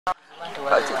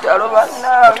Kitalo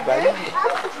banna.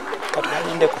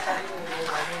 Katubalindeko.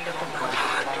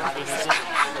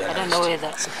 I don't know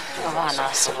whether abaana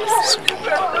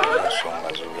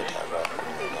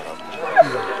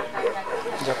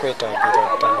nja kwetaagira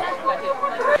ddala.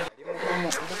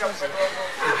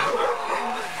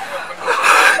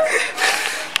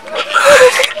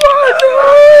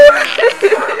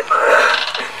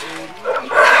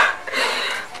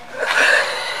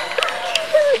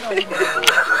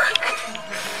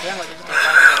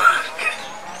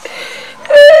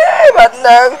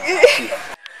 Bannange.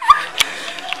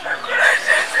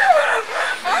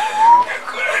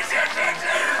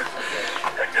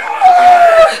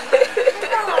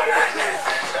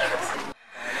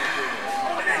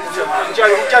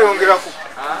 Nkyayongeraku.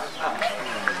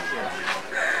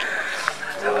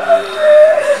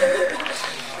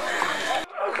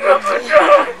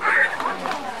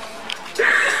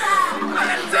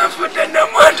 Nzafudde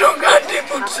namwanto nga ndi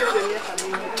muto.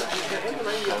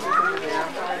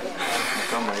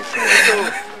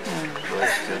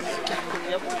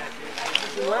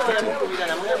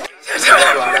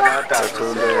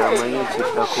 Katonda yamanyi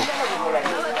ekiddako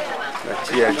nga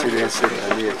kiyakireese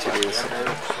nali yakireese.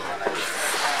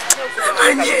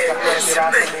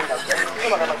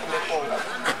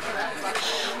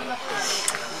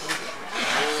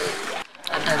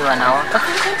 atali wanawaka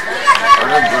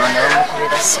olweggulo ne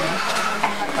bamukubira ssimu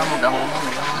bamugamba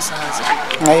omwami bamusanze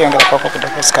Nayongerakwako ku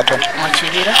defense katono. mu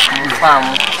kibira mu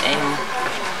faamu emu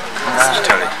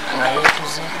nga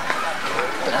yeetuze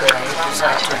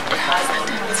atudde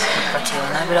kati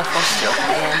onabira fosi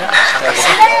okugenda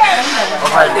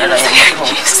oba ddala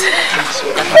yamutuufu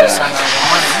yatusanga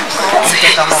omwana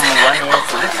nteekamu omulwa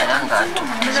neyetu era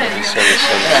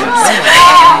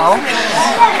ng'atumawo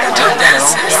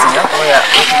bamupinga kuba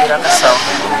yakubira Kasawo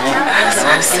bamupiira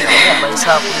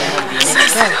bayisaa kumenya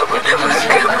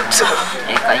byenekito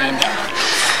Kayini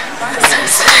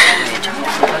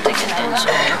bategedde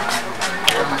ensonga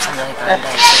omusajja alekadde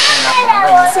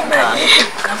ayiseko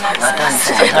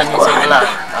atandise bula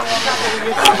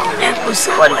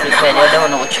wali kwitwaliradewo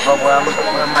n'obucupa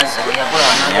bw'amazzi bwe yagula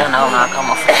wanaagala nawo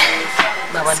ng'akamafu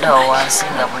babadde awo wansi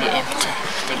nga buli empite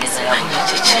kitegeeza yabula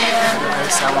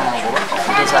ayisaamu omuguba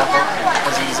okugezaako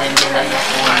okuziriza embeera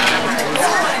y'okuwunyiriza.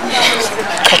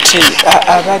 Kati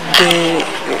abadde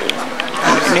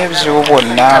n'ebizibu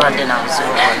bwonna. Abadde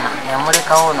n'obuzibu bwonna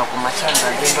yamulekawo ono ku makya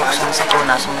ng'agenda okusomesa kuba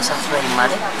n'asomesa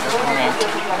primary gavumenti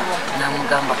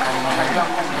n'amugamba kanyonyi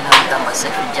n'amugamba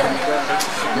sekujjane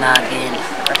n'agenda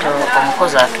kati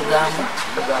omukozi atugamba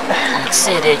mu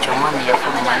kiseera ekyo omwami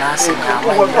yafuluma n'asenya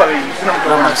amannya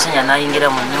kulama lusenya n'ayingira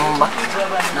mu nnyumba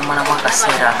namalamu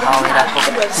akaseera akawerako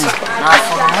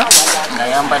n'afuluma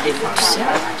ng'ayambadde butusi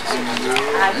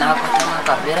n'akwatamu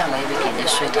akaveera nga yebikidde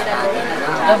esweta n'agenda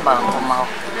namugamba nkomawo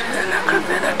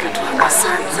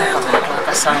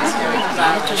twakasanze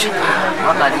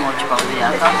wakali mu cupa bubiri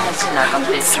akamezi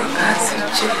n'akapeeso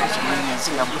kimunyezi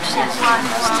nga butusi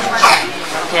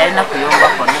teyalina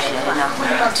kuyombako neteyalina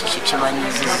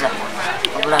kibanyiziza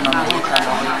wabula nonoyekanga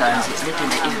obwekanzi late in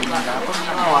the evening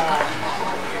akomyamawaka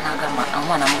nagamba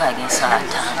omwana mugaage esaawa 5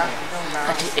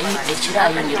 kati ekiro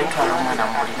ayongera otwala omwana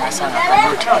muli nasanga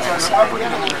kanoti kayamusibuli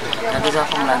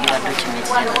nagezaako mulagira documenti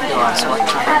zetadde wansi wa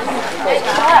tivi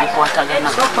ebikwatagana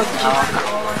nawaka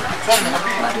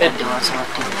batadde wansi wa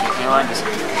tivi ewandise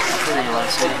atubere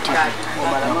wansi wa tivi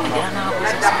era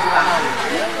nabakozesa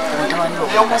mutabani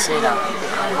okukaseera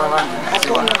babange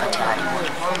naziwanga kati alimu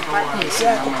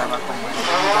esinamulabako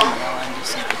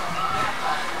yawandise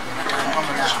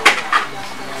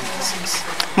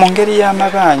mu ngeri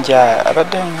y'amabanja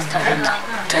abadde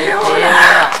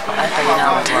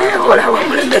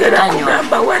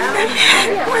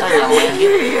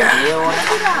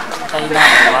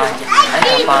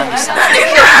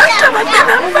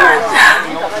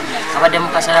abadde mu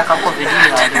kaseera ka covid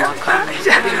yaliwaka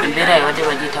embeera yabadde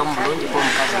bagiyitamu bulungi ko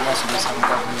omukazi yasomesa mu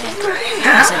gavumenti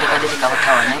esente kadde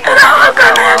tekabatawa naye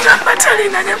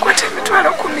talina nekwata emitwalo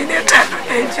 15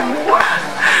 n'egimuwa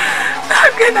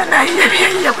agenda naye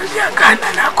ebyeyabwe byagaana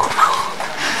n'akomawo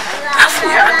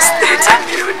afunye accident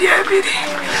emirundi 2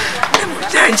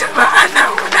 nemujjanjaba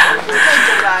anawona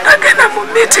agenda mu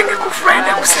meeting ku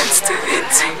Friday ku St.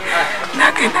 Stephen's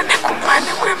nagenda ne ku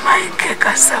mwana kwe Mike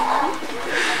Kasawo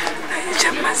naye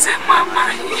kyamazeemu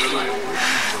amaanyi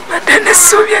badde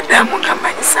n'essuubi eddamu nga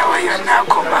manyisawa yonna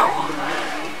akomawo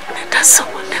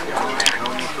netasobodde kutta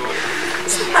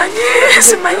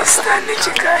simanyi sitaani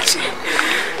kikaki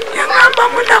yangamba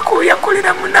munaku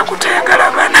yakolera munaku tayagala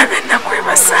abaana b'ennaku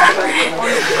ebasange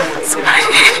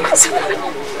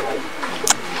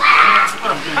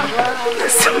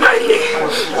simanyi.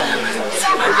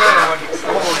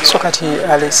 So kati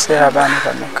alese abaana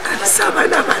bameka? Alese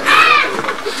abaana bana.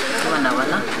 Abaana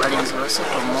bana balenzi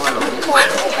basatu omuwala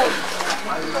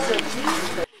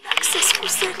access ku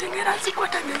ssente ng'era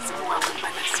zikwata nezimuwa ku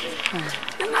manasi.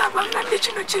 Nengamba ngadde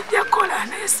kino kijja kukola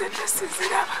naye ssente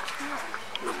siziraba.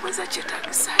 Nombuuza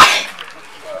kyetaagisayo.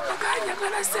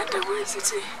 Aganyagala ssente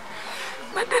bweziti.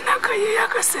 Badde nakayeeya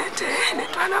akasente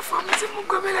netwala foomu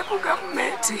zimugobere ku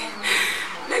gavumenti.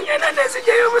 Nengenda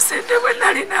nezigyayo obusente bwe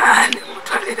nalina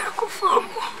nemutwalira ku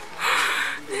foomu.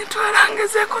 Netwala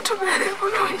ngezeeko tubeere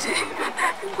bulungi byonna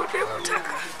bigudde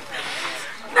butaka.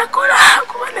 Nakola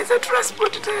kuba nezo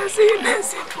transport teyaziyina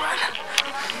ezitwala.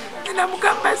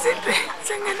 Nenamugamba zimpe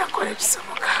nze ngenda kukola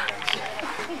ekisoboka.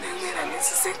 Nengenda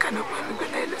nesisinkana obwami gwe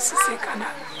naye nesisinkana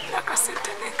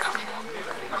nakasente nekamu.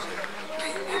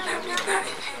 Nengenda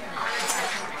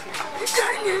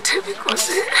biganye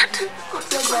tebikoze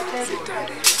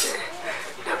zitalinze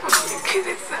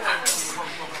nabamunyikiriza.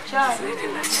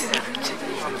 Zirina kirala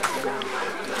kiriza kugamba.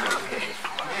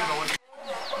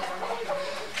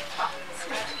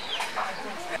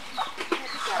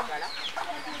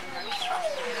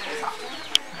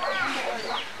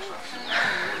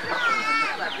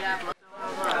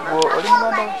 Oli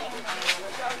mulamba?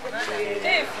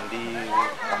 Ndi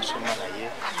omusoma naye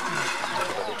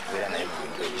tubadde tubeera naye mu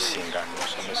bintu ebisinga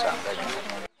n'osomesa nga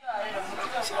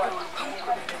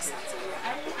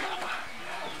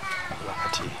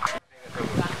wakati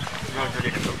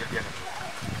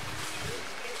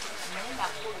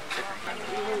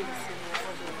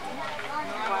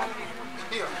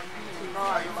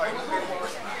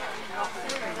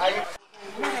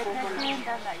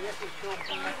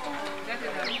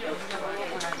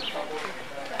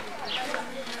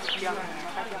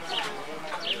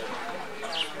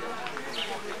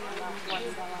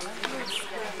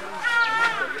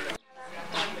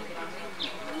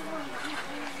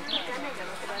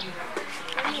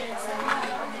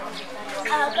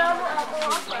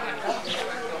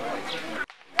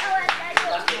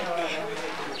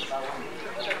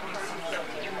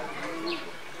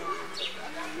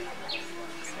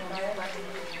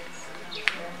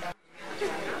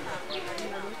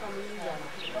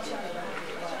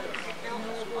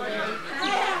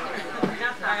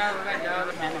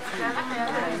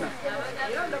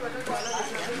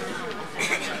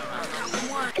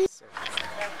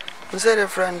Nze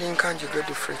Reverend Nkanji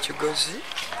Godfrey Kigozi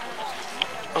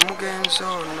omugenzi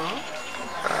ono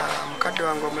mukadde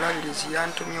wange omulabirizi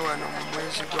yantumye wano mu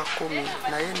mwezi gwa 10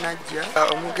 naye najja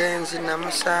omugenzi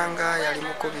namusanga yali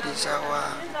mukubiriza wa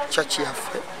chachi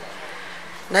yaffe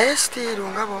naye stiru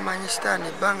nga bw'omanyi sitaani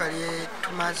ebbanga lye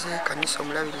tumaze kanisa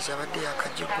omulabirizi abadde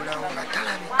yakagigulawo nga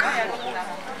talabika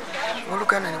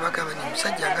oluganda ne bagamba ni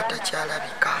musajja nga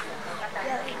takyalabika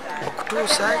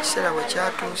okutuusa ekiseera bwe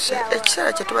kyatuuse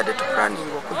ekiseera kye tubadde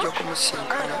tupulaninga okujja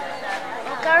okumusinkana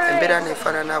embeera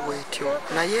neefaanana bwetyo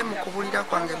naye mu kubulira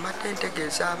kwange mbadde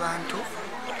ntegeeza abantu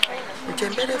nti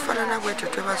embeera efaanana bwetyo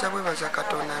twebaza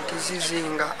Katonda nti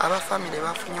Zizinga abafamire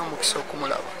bafunye omukisa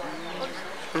okumulaba.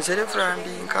 Nze Reverend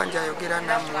Nkanji ayogera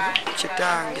nammwe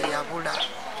kitange yabula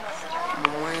mu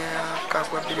mwaka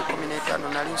gwa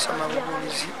 2015 nali nsoma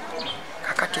bubuulizi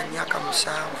kakati emyaka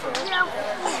 7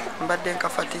 mbadde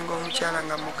nkafatinga omukyala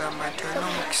nga mugamba nti olina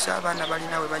omukisa abaana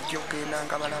balina we bajja okugenda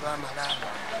nga balaba amalaalo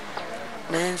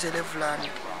naye nze Reverend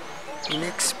nina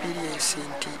experience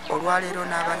nti olwaleero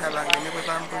n'abaana bange ne bwe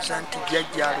bambuuza nti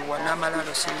jjajjaaluwa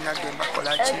n'amalaalo sirina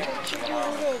gembakolaki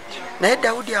naye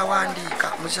Dawudi awandiika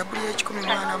mu Zabbuli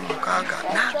y'ekikumi-mu-ana-mu-mukaaga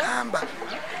n'agamba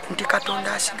nti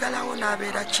Katonda asigalawo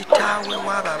n'abeera kitaawe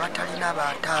w'abo abatalina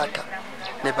bataata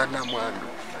ne bannamwandu.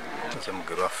 nze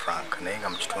mugerwa Frank naye nga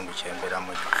mu kitundu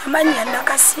kyembeeramu Amannya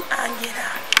Nakasi Angela.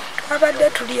 Twabadde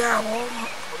tuli awo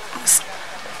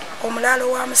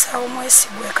omulaalo wa musawo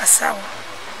mwesigwe Kasawo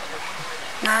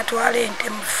n'atwala ente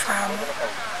mu ffaamu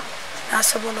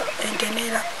n'asobola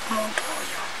enteneera omuntu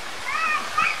oyo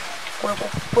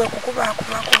kwe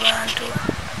kukubaakuba ku bantu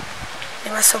ne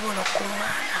basobola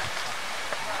okuŋŋaana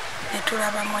ne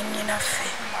tulaba mwannyinaffe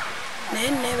naye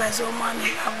neebaza omwami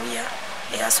Abuya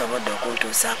eyasobodde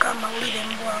okuntuusaako amawulire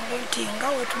mu bwangu nti nga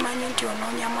we tumanyi nti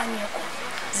onoonya mwannyoko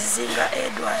Zizinga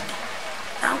Edward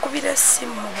nankubira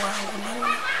essimu mu bwangu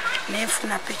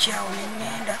nenfuna pekyawo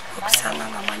nengenda okusanga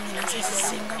nga mwannyina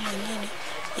Zizinga mwennyini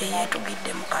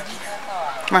yeyeetugidde mu kabira.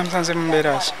 Bamusanze mu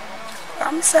mbeera ki?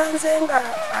 Bamusanze nga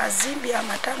azimbye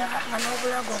amatama nga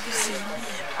n'obulago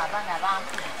obuzimbye.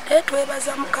 Naye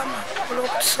twebaza Mukama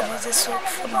olw'okutusobozesa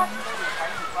okufuna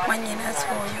mwannyinaze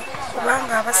oyo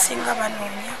kubanga abasinga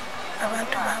banoonya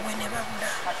abantu baabwe ne babula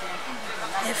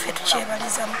effe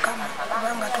tukyebaliza Mukama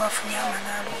kubanga twafunye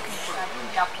amalaalo ge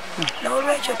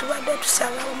n'olwekyo tubadde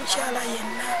tusaba omukyala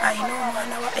yenna alina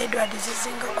omwana wa Edward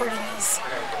Zizinga Collins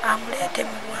amuleete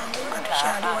mu bwangu nga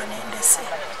tukyali wano e Ndese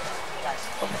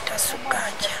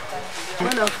obutasuganja.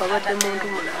 Omwana waffe abadde muntu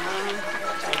mulamu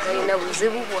talina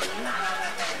buzibu bwonna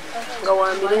nga wa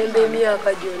mirembe emyaka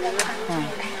gyonna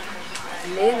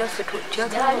naye naffe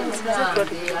kyatwalisiza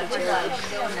twategeera kyali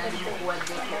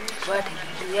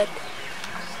twategeera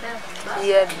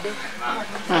yadde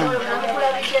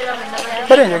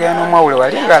bale njogera n'omwawule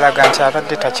wali ng'alaga nti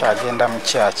abadde takyagenda mu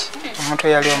kyaki omuntu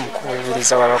eyali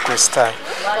omukubiriza w'abakristaayo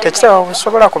tekitaba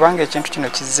busobola kubanga ekintu kino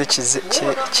kizze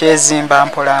kyezimba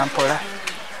mpola mpola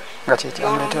nga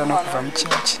kyekyamuleetera n'okuva mu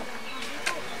kyaki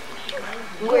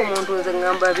ng'omuntu nze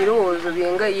ngamba ebirowoozo bye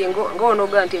nga ye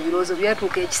ng'onoga nti ebirowoozo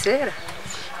byatuuka ekiseera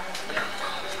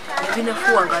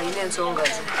binafuwa ng'alina ensonga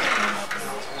ze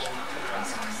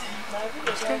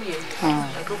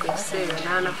atuuka ekiseera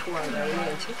n'anafuwa ng'alina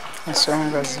eki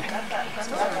ensonga ze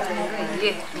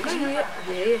ye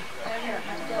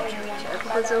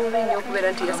kyatukoze bubi nnyo okubeera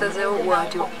nti yasazeewo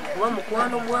bwatyo kuba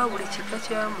mukwano gwa buli kika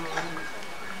kya muntu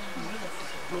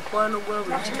mukwano gwa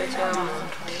buli kika kya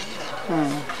muntu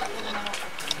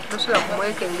tosobola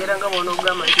kumwekengera nga bwona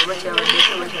okugamba nti oba kyabadde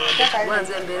kuba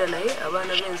nze embeera naye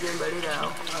abaana benze mbalera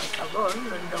awo abawamu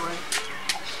nadda wali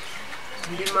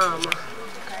ndi maama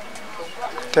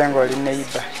tenga oli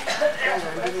neiba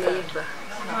ndi neiba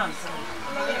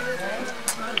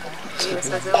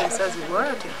yasazeewo omusazi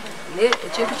bwatyo naye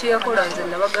ekintu kyeyakola nze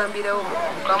nabagambirawo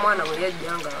mukamwana bwe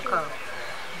yajja nga akaawa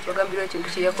bagambirawo ekintu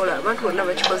kyeyakola abantu bonna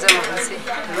bakikoze mu nsi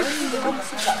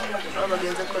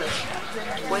bagenze kukola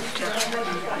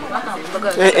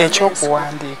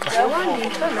ekyokuwandiika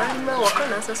yawandiika n'alima waka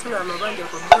n'asasula amabanja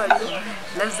ku ddwaliro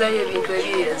n'azzaayo ebintu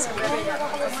ebyeyazika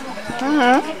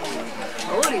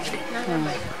owulidde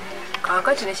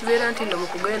kaakati nekibeera nti nno mu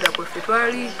kugenda kweffe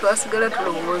twasigala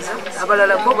tulowooza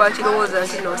abalala bo bakirowooza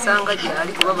nti noosanga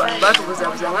gyali kuba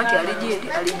baatubuzaabuzanga nti ali gindi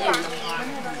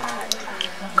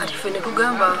kati ffe ne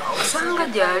tugamba osanga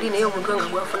gyali naye omutwe nga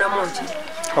gwafunamu ki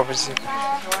obuzibu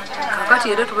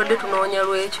kaakati era tubadde tunoonya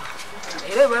lwekyo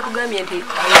era batugambye nti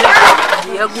alina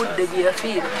gyeyagudde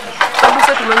gyeyafiira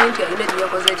twaduse tumanyi nti alina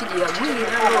gyeyakoze eki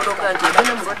gyeyagwirira ologa nti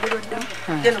agenda mulwaddebaddemu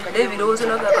naye ebirowoozo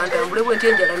nagakantambule bwe nti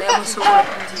enjala nemusuula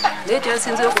naye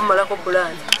kyasinze okumumalako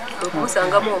pulaani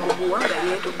okumusangamu omuguwa nga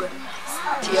yeetuga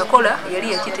kyeyakola yali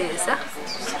yakiteesa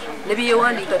ne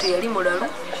byeyewandiika teyali mulalu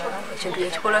ekintu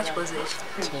yakikola akikoze eki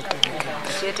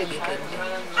kyetegekedde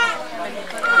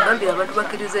agambira abantu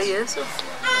bakkirize Yesu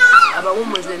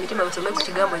abawummuza emitima basome ku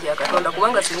kigambo kya Katonda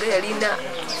kubanga singa yalina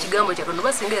kigambo kya Katonda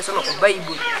basinga yasoma ku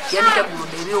Bayibuli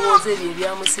yanditaguludde ebirowoozo ebyo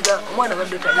ebyamusiba omwana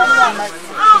badde talina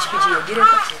pikipiki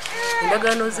yagireka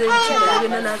endagaano z'ebikiina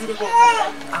byonna n'abireka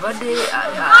abadde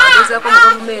agezaako mu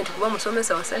gavumenti kuba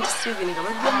musomesa wa St. Stephen nga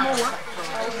bajjamuwa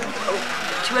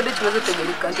kibadde kimaze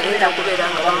tegerika nti ayina okubeera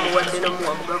nga bamuwadde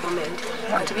n'omuwa mu gavumenti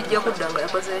kati bijja kudda nga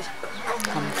yakoze eki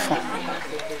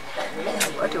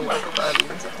bwatyo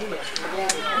bwatukaabiriza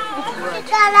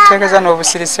tegeeza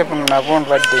n'obusirise buno nabwo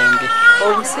ndwadde mbi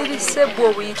obusirise bwo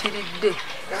obuyitiridde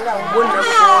bwonna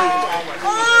bukooye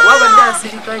kuba abadde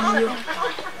asirika nnyo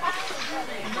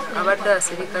abadde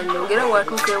asirika nnyo ngera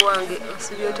watuuka ewange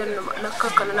osibyote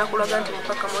nakkakkana nakulaga nti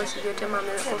mukakkamu osibyote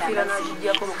mama enkofiira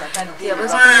n'agijjako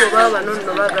yabazikuyo oba bano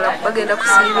nno bagenda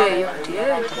kusiiba eyo ti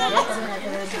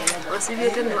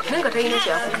osibyote naye nga talina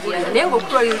kyakugulira naye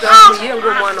ngaokutwaliriza ye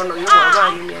ngaomwana ono yo bwaba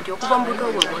ayumya nti okuva mu buto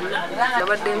bwe bwonna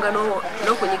nabaddenga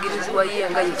n'okunyigirizibwa ye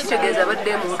nga ye kitegeeza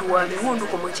abadde muntu wa biwundu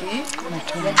ku muki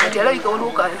nti alabika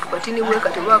waliwo kantu katini bwe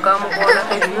kati oba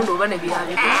akamukoonako ebiwundu oba ne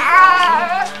byabiko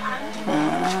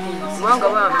kubanga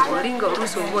bambi walinga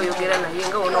oluusi oba oyogera naye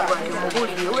nga wonoga nti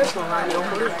omubuulire weekuŋŋaanya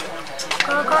okule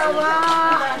kakaba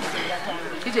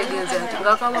kitegeeza nti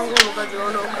ngaakaba ngaomukazi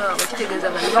wonokaaba kitegeeza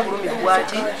nga nibagulumya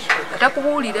bwati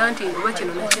atakubuulira nti oba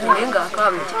kino nakino naye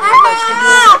ngaakaaba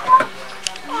ekitegeeza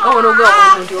nga wonoga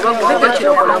omuntu nti oba gwoba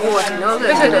kino kolabwoti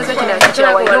nategeeza kino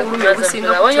akikyawaire obulumi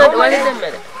obusinga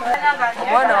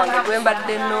omwana wange gwe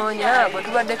mbadde nnoonya gwe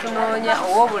tubadde tunoonya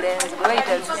ow'obulenzi gwe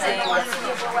bayita Zizinga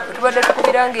gwe tubadde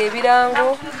tukubiranga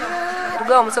ebirango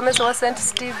tugaba omusomesa wa St.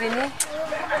 Stephen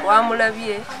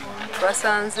wamulabye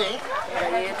basanze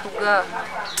nga yeetuga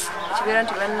kibeera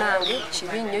nti bannange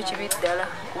kibi nnyo kibi ddala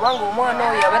kubanga omwana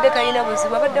oyo abadde talina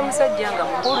buzibu abadde musajja nga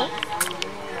mukulu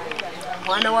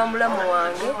mwana wa mulamu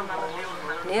wange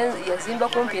naye yazimba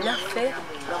kumpi naffe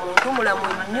nga muntu mulamu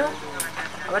nnyo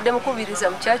abadde mukubiriza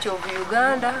mu Church of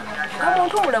Uganda nga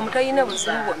muntu mulamu talina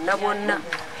buzibu bwonna bwonna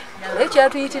naye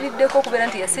kyatuyitiriddeko okubeera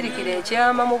nti yasirikira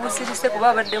ekyama mu busirise kuba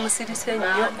abadde musirise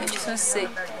nnyo ekisusse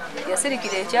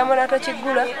yasirikira ekyama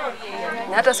n'atakigula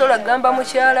n'atasobola kugamba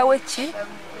mukyala we ki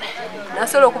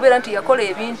nasobola okubeera nti yakola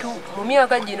ebintu mu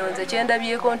myaka gino nze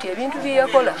kyendabyeko nti ebintu bye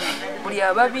yakola buli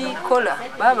ababikola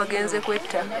baba bagenze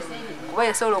kwetta kuba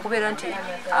yasobola okubeera nti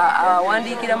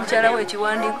awandiikira mukyala we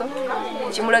ekiwandiiko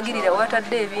ekimulagirira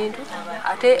watadde ebintu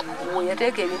ate we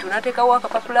yateeka ebintu n'ateekawo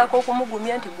akapapula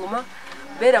ak'okumugumya nti guma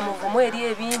beera muvumu eri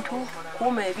ebintu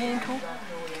kuuma ebintu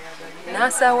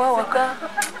n'asaawa waka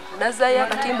nazzayo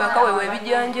akatimba akawewa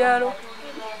ebijanjaalo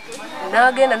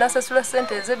n'agenda n'asasula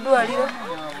ssente ez'eddwaliro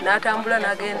n'atambula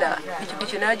n'agenda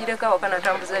pikipiki n'agireka waka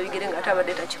n'atambuza bigere ng'ate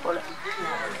abadde takikola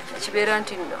ekibeera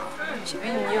nti nno kibi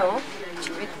nnyo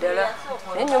kibi ddala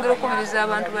naye nnyongera okukubiriza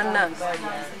abantu bannange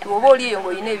nti oba oli eyo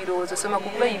ng'olina ebirowoozo soma ku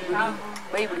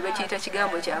bayibuli bakiyita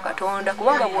kigambo kya katonda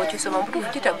kubanga bw'okisoma mutuufu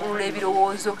kitaggulula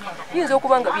ebirowoozo biyinza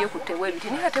okuba nga byekuttewo ebiti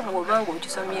naye ate bw'oba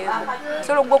ng'okisomyeko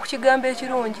osobola okugwa ku kigambo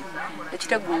ekirungi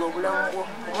ekitaggulula obulamu bwo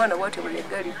omwana bw'atyo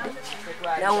bweneggalidde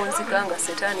n'awunzika nga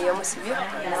setaani yamusibye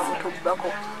n'amutubbako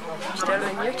kitalo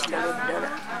nnyo kitalo ddala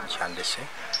kyandese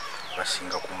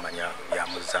basinga kumanya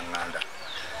byamuzaŋŋanda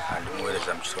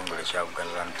andimuweereza mu kitongole kya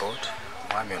Buganda Land Board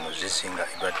omwami ono Zizinga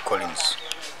Collins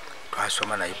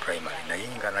twasoma naye primary naye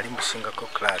nga nali musingako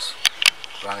class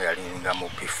kubanga yalinga mu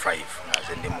P5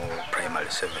 naze ndi mu primary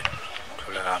 7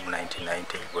 tulala mu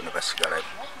 1990 bone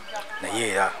basigalayo naye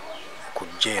era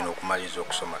kujja eno okumaliriza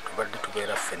okusoma tubadde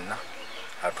tubeera ffenna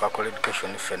twakola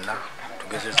education ffenna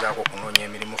tugezezaako okunoonya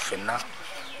emirimu ffenna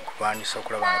kubaanisa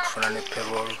okulaba nga tufuna ne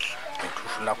payroll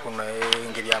netufunako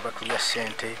engeri abatulya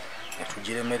ssente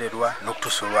netugiremererwa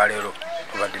n'okutuusa olwaleero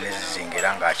tubadde ne Zizinga era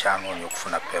ng'akyanoonya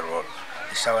okufuna payroll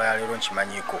essaawa ya leero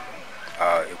nkimanyiiko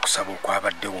okusaba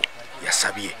okwabaddewo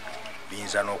yasabye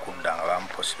biyinza n'okudda nga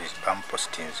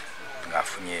bamupositinze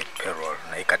ng'afunye payroll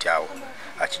naye kati awo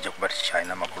akijja kuba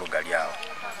tekikyalina makulu gali awo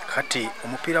kati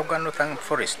omupiira gwa Northern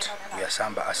Forest gwe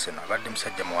yasamba Arsenal abadde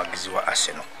musajja muwagizi wa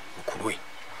Arsenal lukulwe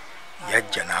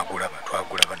yajja n'agulaba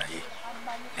twagulaba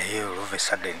naye olove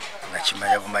sudden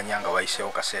nakimanya bumanya nga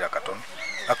wayiseewo kaseera katono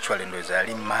actually ndowooza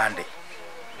yali Monday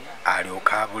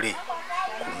alyoka abule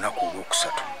ku lunaku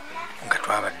Lwokusatu nga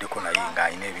twabaddeko naye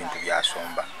ng'alina ebintu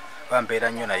byasomba bambeera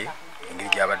nnyo naye engeri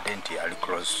gy'abadde nti ali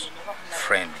close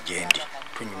friend gyendi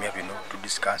tunyumya bino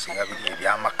tudiskansinga biri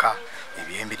ebyamaka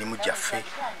eby'emirimu gyaffe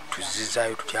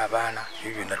tuzizaayo tutya abaana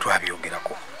ebyo byonna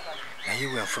twabyogerako naye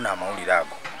wenfuna amawulire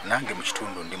ago nange mu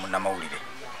kitundu ndi munnamawulire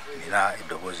nina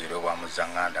eddoboozi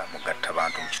ery'obwamuzaŋŋanda mugatta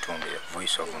bantu mu kitundu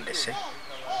Voice of Ndese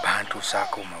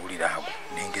bantuusaako mawulire ago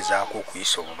nengezaako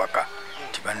okuyisa obubaka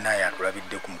nti bannaye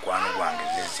atulabidde ku mukwano gwange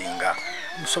Zizinga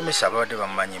Omusomesa abadde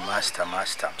bamumanyi master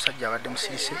musajja abadde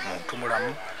musirise muntu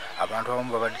mulamu abantu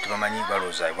abamu babadde tebamanyi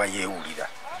balooza bayeewulira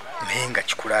naye nga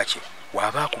kikula kye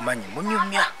waaba akumanyi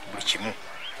munyumya buli kimu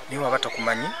naye waaba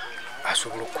takumanyi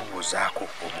asobola okubuuzaako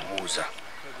obubuuza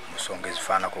mu nsonga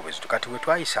ezifaanako bwe zitu kati bwe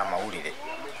twayisa amawulire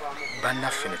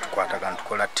bannaffe ne tukwatagana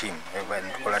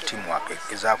tukola teamwork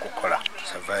ezaakukola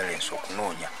surveillance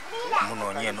okunoonya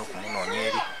kumunoonya eno kumunoonya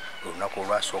eri olunaku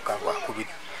olwasooka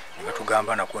lwakubiri ne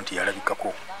batugamba nako nti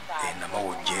yalabikako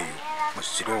namawojja eyo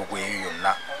musire obweyo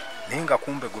yonna naye nga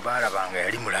kumbe gwe baalabanga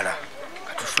yali mulala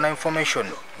katufuna information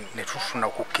ne tufuna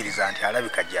okukkiriza nti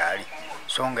alabika gyali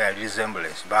so nga yali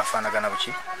resemblance baafaanagana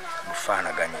buki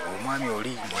bufaanaganye omwami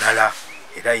oli mulala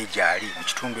era ye gyali mu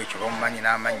kitundu ekyo bamumanyi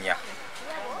n'amannya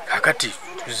kakati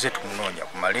tuzze tumunoonya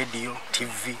ku malediyo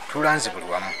TV tulanze buli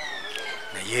wamu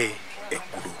naye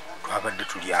eggulu twabadde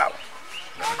tuli awo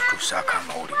nga batutuusaako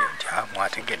amawulire nti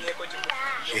mwategedde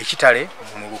ekitale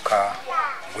muluka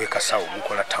gw'e Kasawo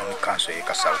gukola town council y'e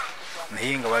Kasawo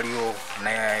naye nga waliwo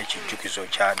n'ekijjukizo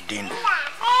kya Dindo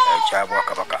ekya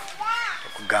Bwakabaka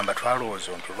okugamba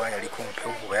twalowooza nti oba yaliko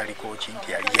mpewo oba yaliko ki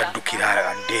nti yali yaddukira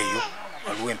addeeyo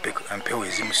waliwo empewo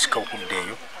ezimusika okudda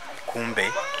eyo kumbe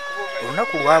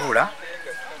olunaku lwabula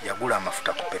yagula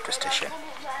amafuta ku petrol station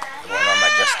ewamama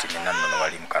Justin nannono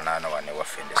wali mukanaana wane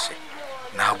waffe Ndese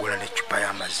n'agula n'eccupa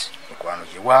y'amazzi mikwano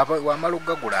gye wamala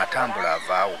okugagula atambula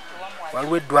avaawo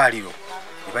waliwo eddwaliro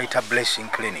lye bayita Blessing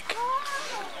Clinic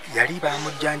yali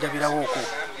bamujjanjabirawo okwo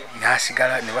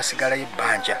ne wasigalayo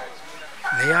ebbanja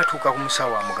naye atuuka ku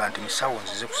musawo amugaa nti musawo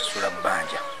nzize kusasula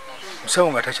bbanja musawo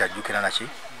nga takyajjukira naki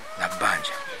na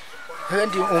bbanja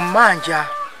nti omanja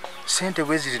sente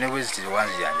bweziri ne bweziri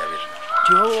wanziyanjabira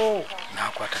tyo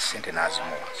n'akwata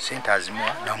sente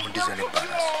azimuwa n'amudiza ne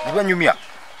balance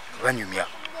banyumya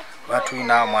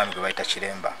batulina omwami gwe bayita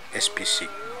Kiremba SPC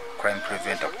crime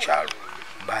preventer ku kyalo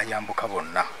bayambuka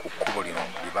bonna ku kkubo lino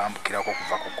libambukirako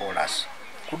okuva ku Collins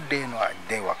kudda eno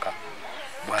adde ewaka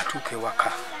bw'atuuka ewaka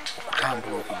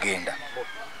okutambula okugenda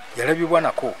yalabibwa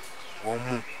nako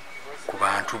omu ku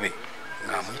bantu be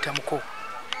ng'amuyita muko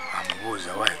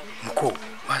amubuuza wayi muko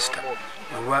master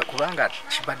kubanga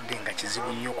kibadde nga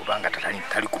kizibu nnyo kubanga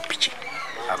tali ku piki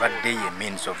abadde ye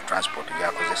means of transport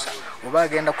gyakozesa oba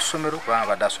agenda ku ssomero kubanga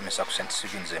abadde asomesa ku St.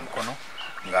 Stephen's Mukono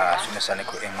nga asomesa ne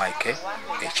ku MIK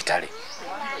Kitalo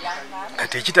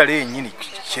kati Kitalo yennyini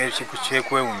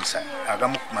kyekwewunyisa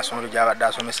agamu ku masomero gy'abadde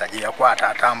asomesa gye yakwata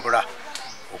atambula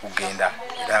okugenda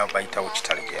era bayitawo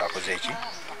Kitalo gye yakoze eki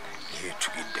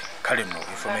yeetugidde kale nno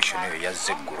information eyo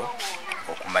yazze eggulo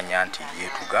okumanya nti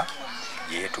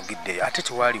yeetugidde ate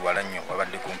tewali wala nnyo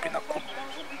wabadde kumpi na kkubo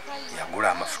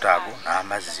yagula amafuta ago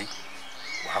n'amazzi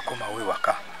wakomawo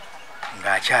ewaka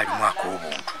ng'akyalimu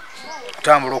ak'obuntu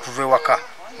kutambula okuva ewaka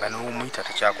nga n'omuyita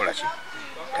takyakola ki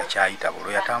takyayita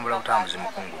olwo yatambula butambuzi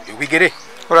mukungujjo bigere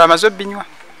olwo amaze obbinywa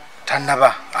tannaba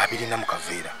abirina mu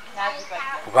kaveera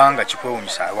kubanga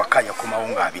kikwewunyisa ewaka yakomawo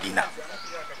ng'abirina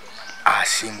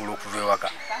asimbula okuva ewaka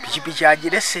pikipiki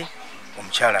agirese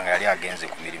omukyala nga yali agenze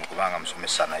ku mirimu kubanga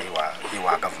musomesa naye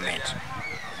wa gavumenti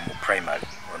mu primary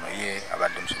ono ye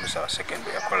abadde musomesa wa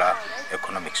secondary yakola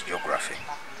economics geography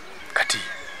kati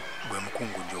gwe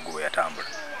mukungujjo ogwo we yatambula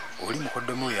oli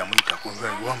mukoddomi we yamuyita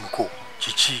kungayi wamuko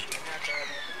kiki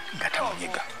nga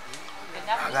tamunyiga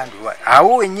agambye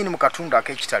awo wennyini mu katundu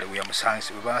ak'ekitale we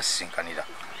yamusanze we basisinkanira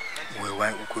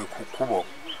kwe ku kkubo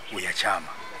we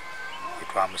yakyama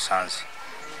etwamusanze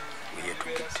we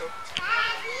yeetugidde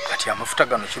kati amafuta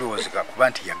gano kirowoozeka kuba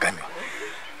nti yaganywa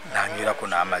n'anywerako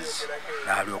n'amazzi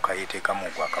n'alyoka yeeteekamu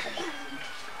ogwakabugo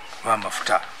kuba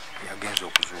amafuta yagenza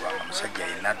okuzuula nga musajja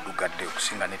yenna addugadde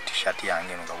okusinga ne t-shirt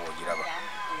yange eno nga bw'ogiraba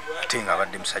ate nga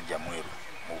abadde musajja mweru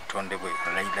mu butonde bwe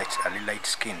ali light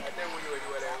skinned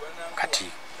kati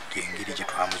engeri gye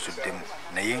twamuzuddemu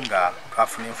naye nga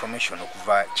twafuna information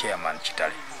okuva chairman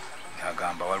Kitale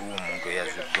ng'agamba waliwo omuntu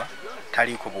eyazuddwa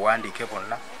taliiko buwandiike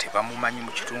bonna tebamumanyi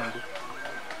mu kitundu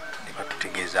ne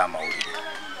batutegeeza amawulire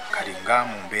kali nga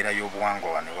mu mbeera y'obuwangwa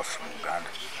wano ewaffe mu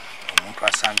Uganda omuntu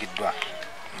asangiddwa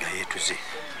nga yeetuze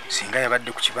singa yabadde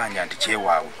ku kibanja nti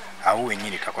kyewaabwe awo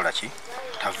wennyini takola ki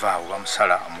tavaawo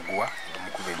bamusala amuguwa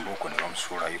bamukuba embooko ne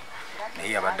bamusuulayo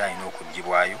naye yabadde alina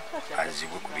okuggibwayo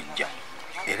azibwe ku bijja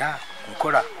era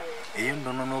nkola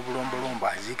ey'ennono n'obulombolombo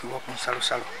aziikibwa ku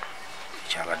nsalosalo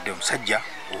kyabadde omusajja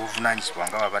obuvunaanyizibwa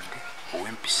nga babadde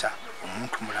ow'empisa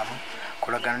omuntu mulamu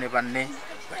kolagana ne banne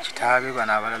bakitaabe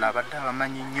bano abalala abadde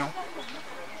abamanyi nnyo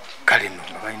kale nno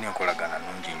nga balina enkolagana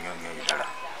nnungi nnyo nnyo ddala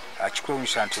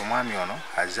akikwewunyisa nti omwami ono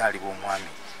azaalibwa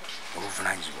omwami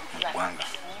obuvunaanyizibwa mu ggwanga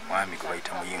mwami gwe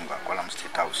bayita muyingo akola mu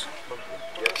State House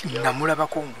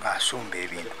namulabako ng'asomba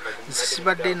ebintu nze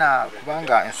sibadde na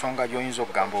kubanga ensonga gy'oyinza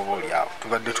okugamba oba oli awo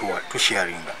tubadde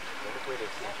tusharinga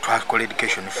twakola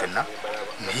education ffenna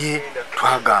naye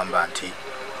twagamba nti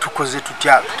tukoze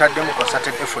tutya tutaddemu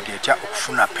concerted effort etya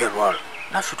okufuna payroll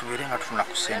naffe tubeere nga tufuna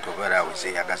ku ssente obeera awo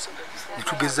zeeyagaza ne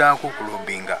tugezaako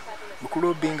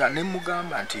okulobinga ne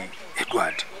mugamba nti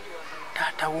Edward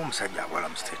taata w'omusajja akola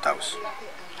mu State House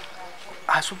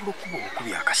asobola okuba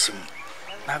obukubi akasimu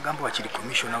n'agamba wakiri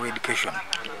commissioner wa education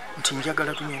nti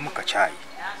njagala tunywemu kacaayi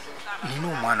nina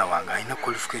omwana wange alina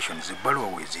qualifications ebbaluwa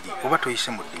weeziri oba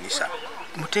toyise mu ddinisa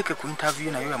muteeke ku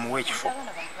interview nayo yamuwa ekifo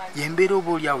yembeera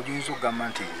oba oli awo gy'oyinza okugamba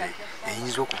nti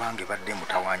eyinza okuba nga ebadde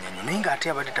mutawaanya nnyo naye ng'ate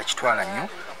abadde takitwala nnyo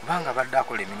kubanga abadde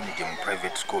akola emirimu gye mu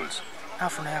private schools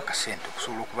n'afunayo akasente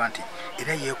okusobola okuba nti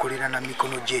era yeekolera na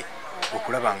mikono gye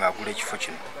okulaba ng'agula ekifo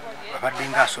kino abadde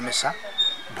ng'asomesa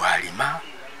bw'alima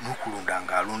n'okulunda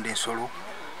ng'alunda ensolo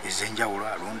ez'enjawulo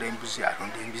alunda embuzi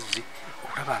alunda embizzi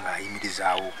okulaba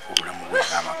ng'ayimirizaawo obulamu bwe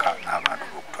n'amaka n'abantu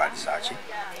b'okutwaliza ki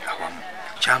awamu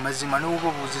kyamazima n'oba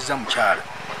obuuzizza mukyala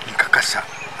nkakasa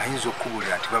ayinza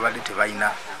okubuulira nti babadde tebalina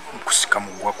kusika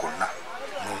mugwa kwonna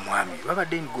n'omwami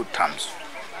babadde in good terms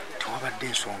tewabadde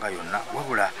ensonga yonna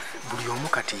wabula buli omu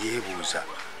kati yeebuuza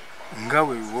nga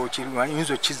we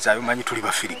oyinza okizzaayo manyi tuli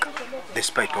bafirika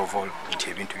despite of all nti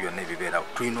ebintu byonna ebibeerawo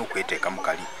tulina okweteekamu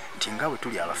kali nti nga bwe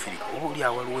tuli abafirika oba oli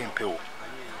awaliwo empewo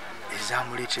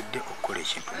ezamuleetedde okukola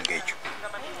ekintu ng'ekyo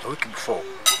a week before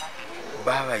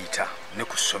baabayita ne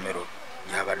ku ssomero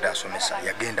yabadde asomesa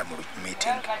yagenda mu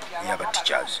meeting y'aba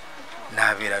teachers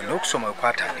n'abeerayo n'okusoma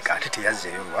okwatandika ate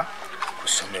teyazzeeyo lwa ku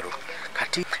ssomero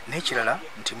kati n'ekirala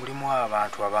nti mulimu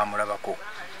abantu abaamulabako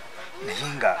naye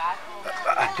nga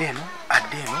adde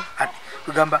eno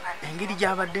tugamba engeri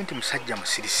gy'abadde nti musajja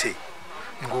musirise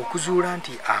ng'okuzuula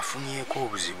nti afunyeeko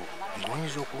obuzibu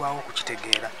ng'oyinza okulwawo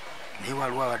okukitegeera naye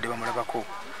waliwo abadde bamulabako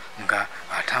nga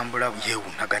atambula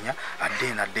yeewunaganya adde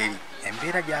eno adde eri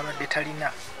embeera gy'abadde talina